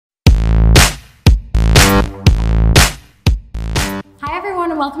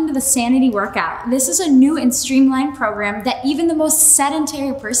welcome to the Sanity Workout. This is a new and streamlined program that even the most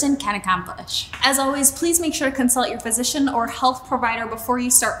sedentary person can accomplish. As always, please make sure to consult your physician or health provider before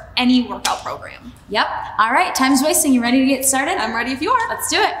you start any workout program. Yep. All right, time's wasting. You ready to get started? I'm ready if you are. Let's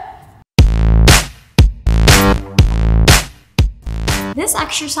do it. This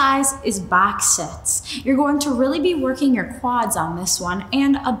exercise is box sits. You're going to really be working your quads on this one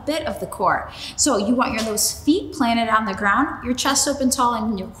and a bit of the core. So you want those feet planted on the ground, your chest open tall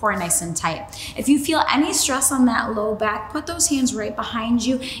and your core nice and tight. If you feel any stress on that low back, put those hands right behind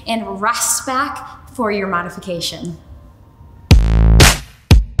you and rest back for your modification.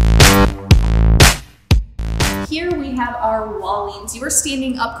 Here we have our wall leans. You are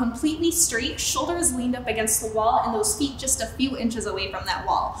standing up completely straight, shoulders leaned up against the wall, and those feet just a few inches away from that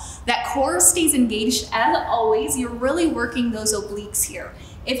wall. That core stays engaged as always. You're really working those obliques here.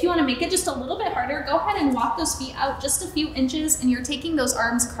 If you want to make it just a little bit harder, go ahead and walk those feet out just a few inches, and you're taking those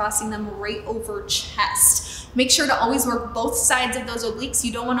arms, crossing them right over chest. Make sure to always work both sides of those obliques.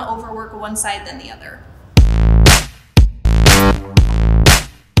 You don't want to overwork one side than the other.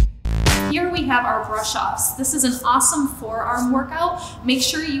 Here we have our brush offs. This is an awesome forearm workout. Make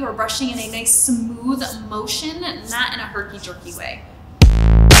sure you are brushing in a nice smooth motion, not in a herky-jerky way.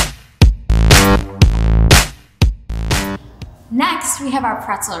 Next, we have our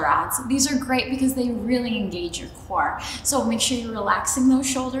pretzel rods. These are great because they really engage your core. So make sure you're relaxing those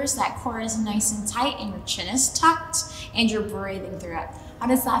shoulders, that core is nice and tight and your chin is tucked and you're breathing through it. How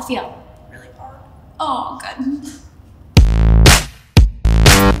does that feel? Really hard. Oh, good.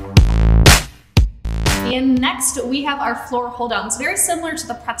 And next we have our floor hold downs. Very similar to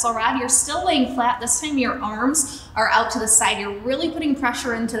the pretzel rod. You're still laying flat. This time your arms are out to the side. You're really putting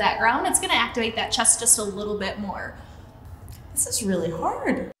pressure into that ground. It's gonna activate that chest just a little bit more. This is really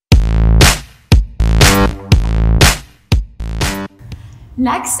hard.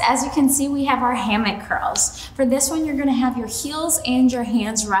 Next, as you can see, we have our hammock curls. For this one, you're gonna have your heels and your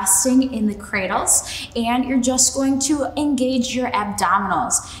hands resting in the cradles, and you're just going to engage your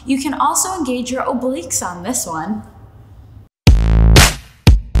abdominals. You can also engage your obliques on this one.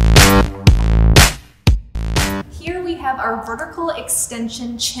 Here we have our vertical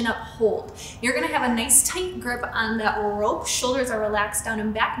extension chin up hold. You're gonna have a nice tight grip on that rope. Shoulders are relaxed down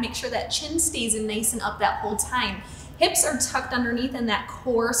and back. Make sure that chin stays in nice and up that whole time. Hips are tucked underneath and that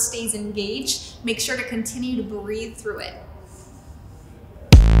core stays engaged. Make sure to continue to breathe through it.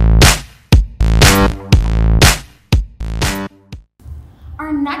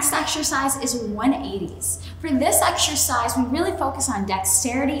 Our next exercise is 180s. For this exercise, we really focus on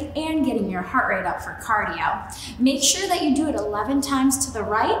dexterity and getting your heart rate up for cardio. Make sure that you do it 11 times to the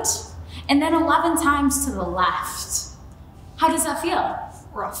right and then 11 times to the left. How does that feel?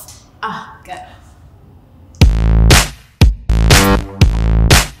 Rough. Ah, good.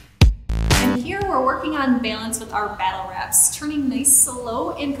 Here we're working on balance with our battle wraps, turning nice,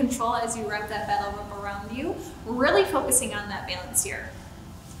 slow, and control as you wrap that battle wrap around you. We're really focusing on that balance here.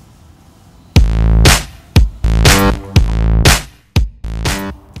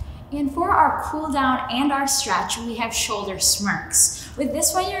 And for our cool down and our stretch, we have shoulder smirks. With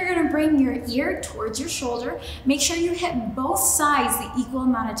this one, you're gonna bring your ear towards your shoulder. Make sure you hit both sides the equal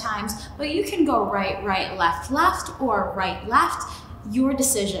amount of times, but you can go right, right, left, left, or right, left, your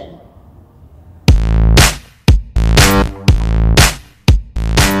decision.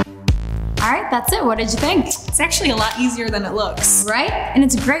 All right, that's it. What did you think? It's actually a lot easier than it looks. Right? And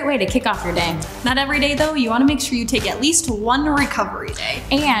it's a great way to kick off your day. Not every day though, you wanna make sure you take at least one recovery day.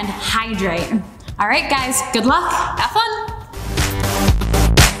 And hydrate. All right, guys, good luck. Have fun.